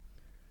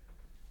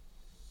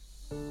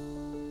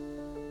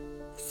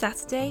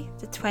Saturday,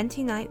 the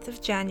 29th of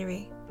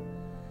January.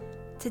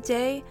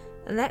 Today,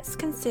 let's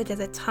consider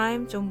the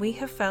times when we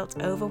have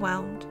felt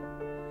overwhelmed.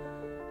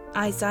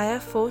 Isaiah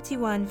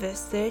 41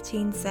 verse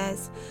 13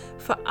 says,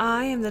 "For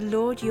I am the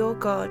Lord your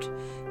God,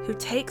 who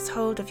takes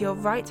hold of your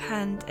right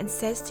hand and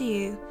says to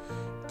you,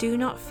 'Do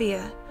not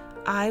fear,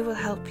 I will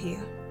help you.'"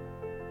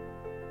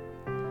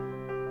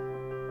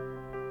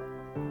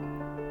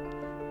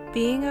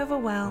 Being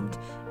overwhelmed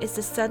is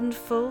the sudden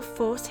full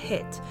force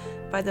hit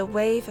by the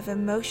wave of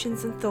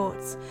emotions and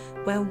thoughts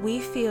when we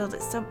feel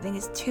that something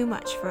is too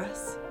much for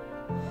us.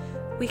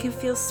 We can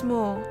feel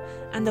small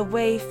and the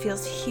wave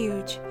feels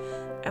huge,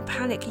 and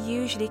panic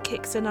usually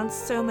kicks in on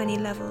so many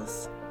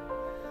levels.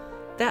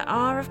 There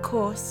are, of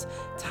course,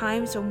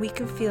 times when we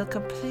can feel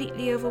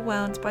completely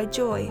overwhelmed by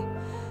joy,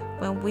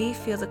 when we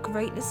feel the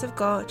greatness of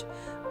God,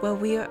 where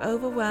we are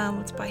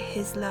overwhelmed by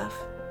His love.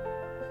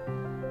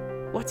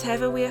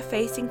 Whatever we are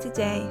facing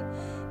today,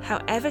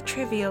 however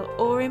trivial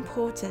or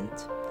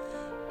important,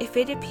 if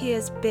it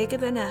appears bigger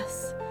than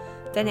us,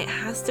 then it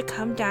has to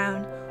come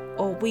down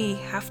or we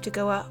have to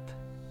go up.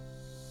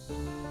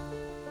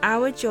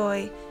 Our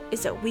joy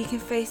is that we can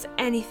face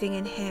anything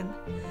in Him,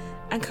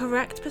 and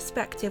correct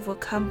perspective will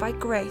come by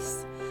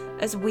grace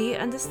as we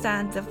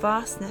understand the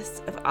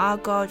vastness of our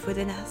God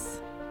within us.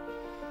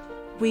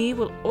 We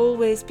will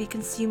always be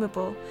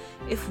consumable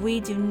if we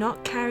do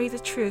not carry the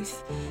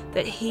truth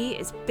that He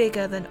is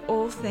bigger than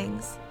all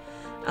things,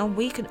 and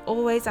we can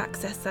always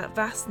access that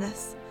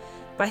vastness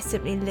by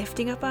simply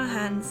lifting up our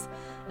hands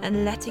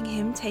and letting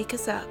Him take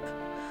us up,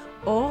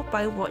 or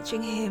by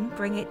watching Him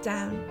bring it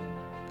down.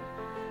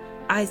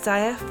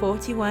 Isaiah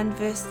 41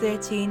 verse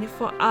 13,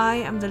 "For I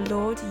am the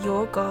Lord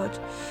your God,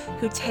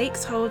 who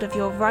takes hold of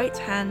your right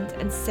hand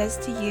and says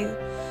to you,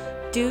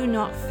 'Do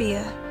not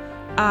fear,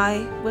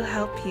 I will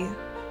help you.'"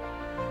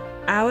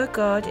 Our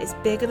God is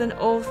bigger than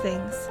all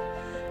things,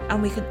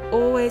 and we can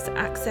always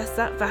access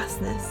that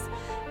vastness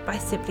by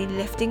simply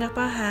lifting up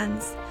our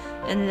hands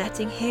and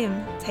letting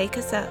Him take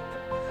us up,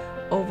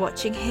 or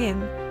watching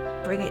Him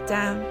bring it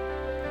down.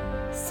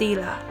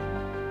 Selah.